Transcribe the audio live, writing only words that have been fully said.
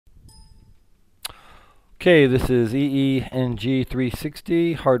Okay, this is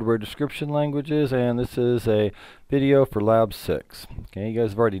EENG360 Hardware Description Languages, and this is a video for Lab 6. Okay, you guys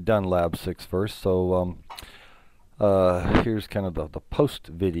have already done Lab 6 first, so here's kind of the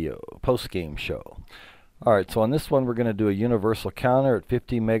post-game show. Alright, so on this one we're going to do a universal counter at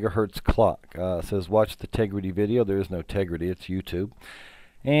 50 megahertz clock. It says watch the Tegrity video. There is no Tegrity, it's YouTube.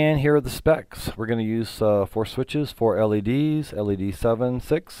 And here are the specs. We're going to use 4 switches, 4 LEDs, LED 7,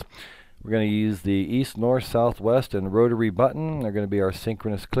 6. We're going to use the east, north, south, west, and rotary button. They're going to be our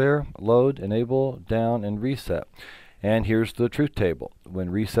synchronous clear, load, enable, down, and reset. And here's the truth table.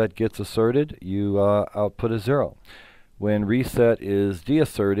 When reset gets asserted, you output a 0. When reset is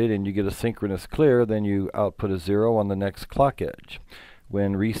deasserted and you get a synchronous clear, then you output a 0 on the next clock edge.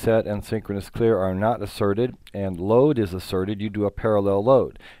 When reset and synchronous clear are not asserted and load is asserted, you do a parallel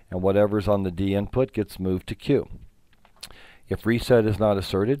load. And whatever's on the D input gets moved to Q. If reset is not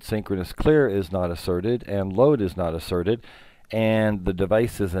asserted, synchronous clear is not asserted, and load is not asserted, and the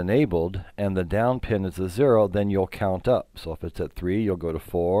device is enabled, and the down pin is a 0, then you'll count up. So if it's at 3, you'll go to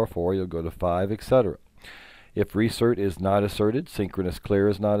 4, 4, you'll go to 5, etc. If reset is not asserted, synchronous clear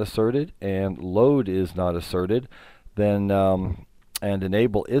is not asserted, and load is not asserted, then and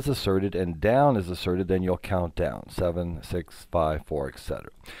enable is asserted and down is asserted, then you'll count down 7, 6, 5, 4,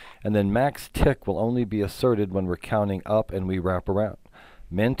 etc. And then max tick will only be asserted when we're counting up and we wrap around.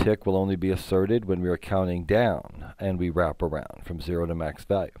 Min tick will only be asserted when we are counting down and we wrap around from 0 to max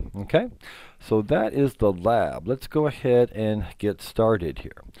value. Okay? So that is the lab. Let's go ahead and get started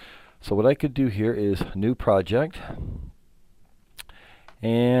here. So what I could do here is new project.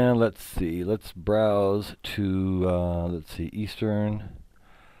 And let's see, let's browse to, let's see, Eastern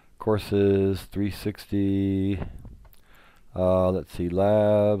courses 360. Let's see,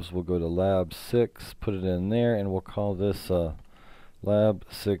 labs, we'll go to lab 6, put it in there, and we'll call this lab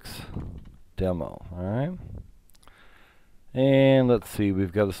 6 demo. Alright. And let's see,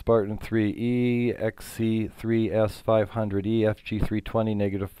 we've got a Spartan 3E, XC3S500E, FG320,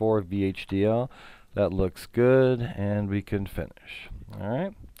 -4, VHDL. That looks good, and we can finish.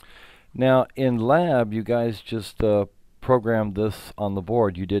 Alright. Now, in lab, you guys just programmed this on the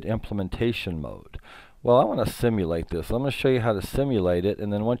board. You did implementation mode. Well, I want to simulate this. I'm going to show you how to simulate it,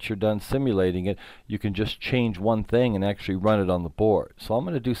 and then once you're done simulating it, you can just change one thing and actually run it on the board. So I'm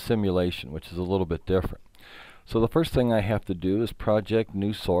going to do simulation, which is a little bit different. So the first thing I have to do is project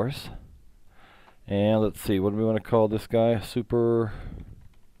new source. And let's see, what do we want to call this guy? Super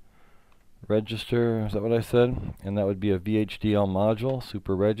register, is that what I said? And that would be a VHDL module,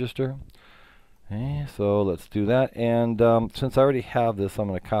 super register. Okay, so let's do that. And since I already have this, I'm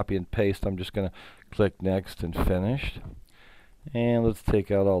going to copy and paste. I'm just going to click next and finished. And let's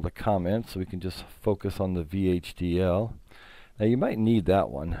take out all the comments so we can just focus on the VHDL. Now you might need that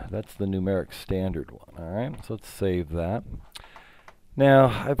one. That's the numeric standard one. Alright, so let's save that. Now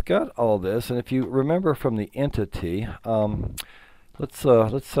I've got all this, and if you remember from the entity, let's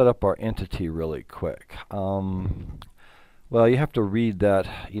set up our entity really quick. Well, you have to read that,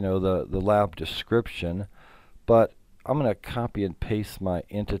 you know, the lab description, but I'm going to copy and paste my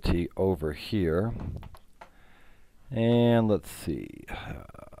entity over here. And let's see,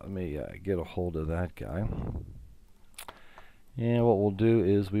 let me get a hold of that guy. And what we'll do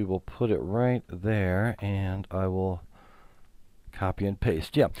is we will put it right there, and I will copy and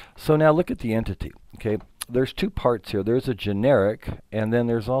paste. Yeah, so now look at the entity. Okay, there's two parts here. There's a generic, and then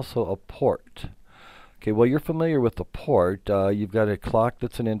there's also a port. Okay, well, you're familiar with the port. You've got a clock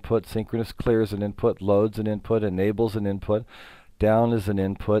that's an input, synchronous clear is an input, load's an input, enables an input, down is an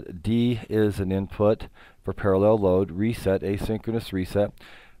input, D is an input for parallel load, reset, asynchronous reset.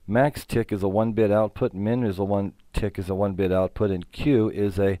 Max tick is a 1-bit output, min is a 1 tick is a 1-bit output, and Q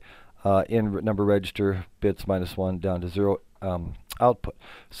is a in number register bits -1 down to 0 output.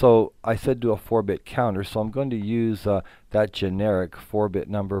 So I said do a 4-bit counter, so I'm going to use that generic 4-bit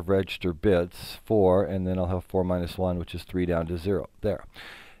number of register bits, 4, and then I'll have 4 minus 1, which is 3 down to 0. There.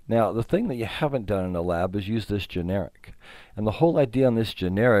 Now, the thing that you haven't done in the lab is use this generic. And the whole idea on this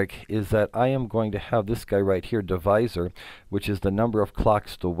generic is that I am going to have this guy right here, divisor, which is the number of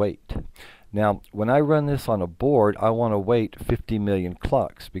clocks to wait. Now, when I run this on a board, I want to wait 50 million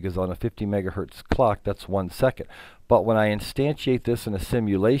clocks, because on a 50 megahertz clock, that's 1 second. But when I instantiate this in a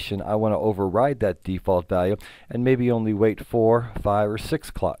simulation, I want to override that default value and maybe only wait 4, 5, or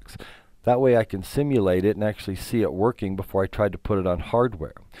 6 clocks. That way I can simulate it and actually see it working before I try to put it on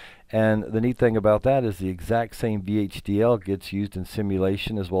hardware. And the neat thing about that is the exact same VHDL gets used in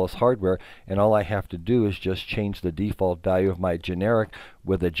simulation as well as hardware, and all I have to do is just change the default value of my generic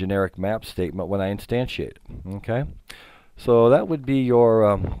with a generic map statement when I instantiate it. Okay? So that would be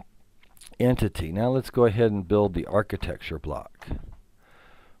your entity. Now let's go ahead and build the architecture block.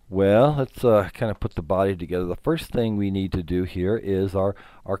 Well, let's kind of put the body together. The first thing we need to do here is our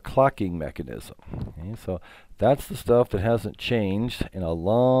clocking mechanism. Okay, so that's the stuff that hasn't changed in a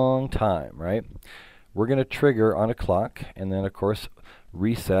long time, right? We're going to trigger on a clock, and then of course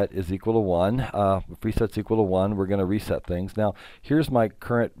reset is equal to 1. If reset's equal to 1, we're going to reset things. Now here's my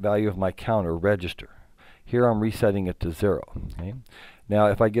current value of my counter register. Here I'm resetting it to 0. Okay? Now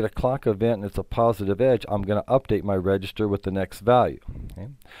if I get a clock event and it's a positive edge, I'm going to update my register with the next value. Okay?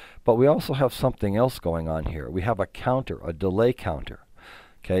 But we also have something else going on here. We have a counter, a delay counter.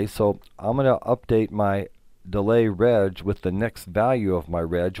 Okay, so I'm going to update my delay reg with the next value of my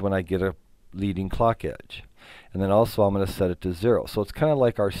reg when I get a leading clock edge. And then also I'm going to set it to 0. So it's kind of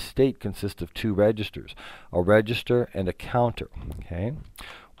like our state consists of two registers, a register and a counter. Okay.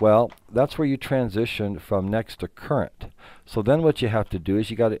 Well, that's where you transition from next to current. So then what you have to do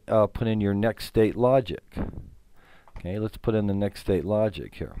is you got to put in your next state logic. Okay, let's put in the next state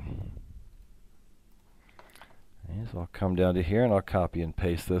logic here. Okay, so I'll come down to here and I'll copy and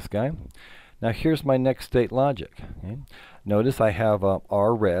paste this guy. Now here's my next state logic. Okay. Notice I have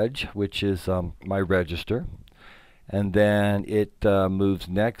reg, which is my register, and then it moves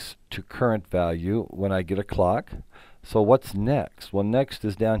next to current value when I get a clock. So what's next? Well, next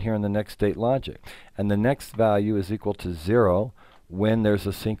is down here in the next state logic, and the next value is equal to 0 when there's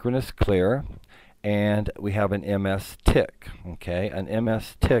a synchronous clear and we have an MS tick. Okay, an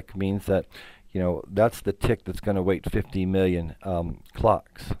MS tick means that, you know, that's the tick that's going to wait 50 million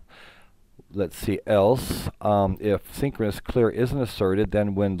clocks. Let's see, else, if synchronous clear isn't asserted,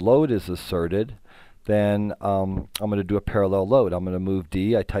 then when load is asserted, then I'm going to do a parallel load. I'm going to move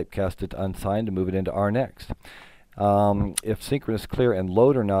D, I typecast it to unsigned to move it into R next. If synchronous clear and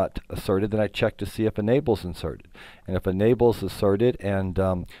load are not asserted, then I check to see if enable is inserted. And if enable is asserted and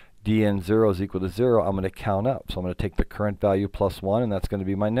dn0 is equal to 0, I'm going to count up. So I'm going to take the current value plus 1, and that's going to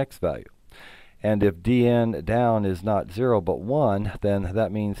be my next value. And if dn down is not 0 but 1, then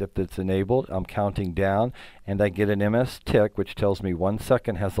that means if it's enabled, I'm counting down, and I get an MS tick, which tells me 1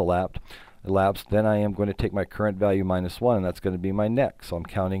 second has elapsed. Then I am going to take my current value minus 1, and that's going to be my next. So I'm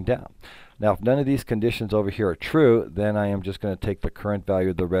counting down. Now if none of these conditions over here are true, then I am just going to take the current value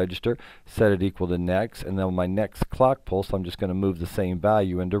of the register, set it equal to next, and then my next clock pulse, I'm just going to move the same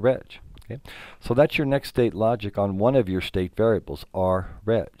value into reg. Okay? So that's your next state logic on one of your state variables,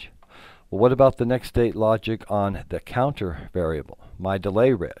 reg. Well, what about the next state logic on the counter variable, my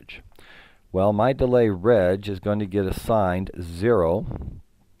delay reg? Well, my delay reg is going to get assigned 0.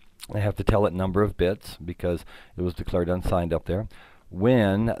 I have to tell it number of bits because it was declared unsigned up there,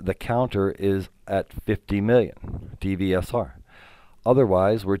 when the counter is at 50 million, DVSR.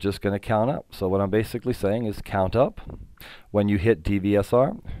 Otherwise, we're just going to count up. So what I'm basically saying is count up. When you hit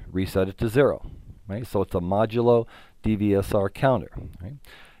DVSR, reset it to 0. Right? So it's a modulo DVSR counter. Right?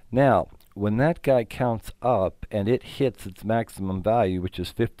 Now, when that guy counts up and it hits its maximum value, which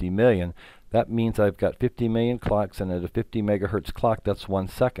is 50 million, that means I've got 50 million clocks, and at a 50 megahertz clock, that's 1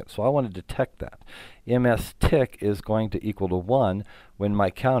 second. So I want to detect that. MS tick is going to equal to 1 when my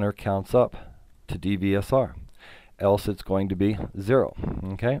counter counts up to DVSR. Else it's going to be 0.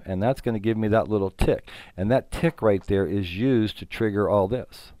 Okay? And that's going to give me that little tick. And that tick right there is used to trigger all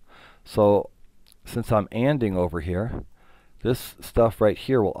this. So since I'm ANDing over here, this stuff right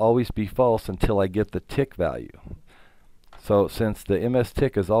here will always be false until I get the tick value. So since the MS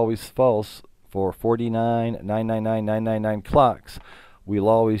tick is always false for 49,999,999 clocks, we'll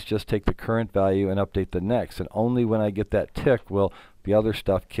always just take the current value and update the next. And only when I get that tick will the other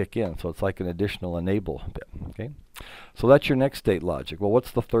stuff kick in. So it's like an additional enable bit. Okay? So that's your next state logic. Well,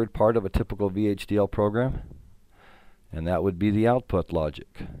 what's the third part of a typical VHDL program? And that would be the output logic.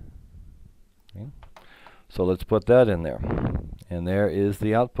 Okay? So let's put that in there. And there is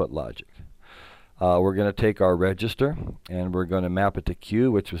the output logic. We're going to take our register and we're going to map it to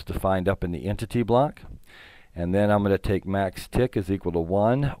Q, which was defined up in the entity block. And then I'm going to take max tick is equal to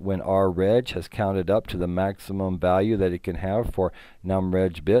 1 when reg has counted up to the maximum value that it can have for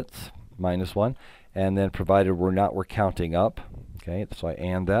numReg bits, minus 1. And then provided we're counting up, okay, so I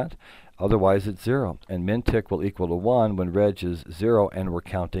AND that. Otherwise it's 0. And min tick will equal to 1 when reg is 0 and we're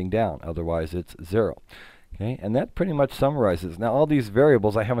counting down. Otherwise it's 0. Okay, and that pretty much summarizes. Now all these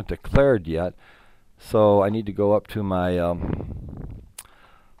variables I haven't declared yet, so I need to go up to my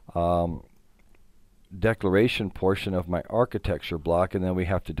declaration portion of my architecture block, and then we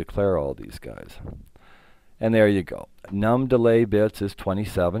have to declare all these guys. And there you go. Num delay bits is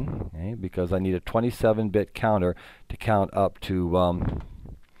 27, okay, because I need a 27-bit counter to count up to,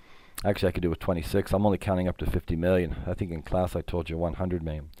 actually I could do with 26. I'm only counting up to 50 million. I think in class I told you 100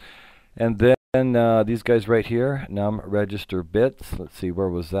 million. And then these guys right here, num register bits. Let's see, where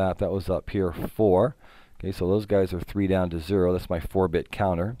was that? That was up here, 4. Okay, so those guys are 3 down to 0. That's my 4-bit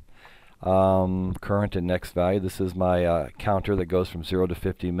counter. Current and next value. This is my counter that goes from 0 to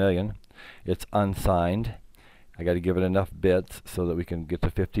 50 million. It's unsigned. I got to give it enough bits so that we can get to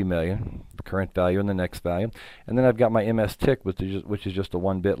 50 million, the current value and the next value. And then I've got my MS tick, which is just a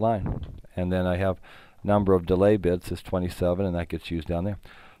 1-bit line. And then I have number of delay bits is 27, and that gets used down there.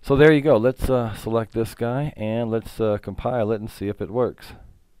 So there you go. Let's select this guy, and let's compile it and see if it works.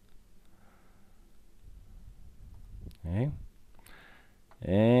 Okay.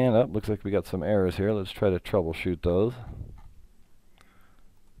 And looks like we got some errors here. Let's try to troubleshoot those.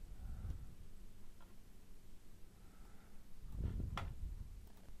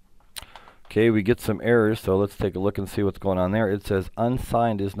 Okay, we get some errors, so let's take a look and see what's going on there. It says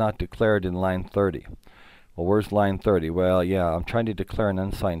unsigned is not declared in line 30. Well, where's line 30? Well, yeah, I'm trying to declare an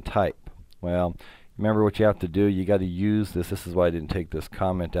unsigned type. Well, remember what you have to do. You got to use this. This is why I didn't take this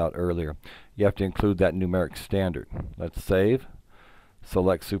comment out earlier. You have to include that numeric standard. Let's save.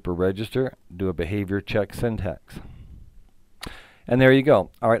 Select super register. Do a behavior check syntax. And there you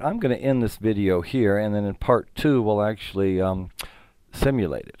go. All right, I'm going to end this video here, and then in part 2 we'll actually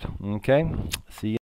simulate it. Okay? See you.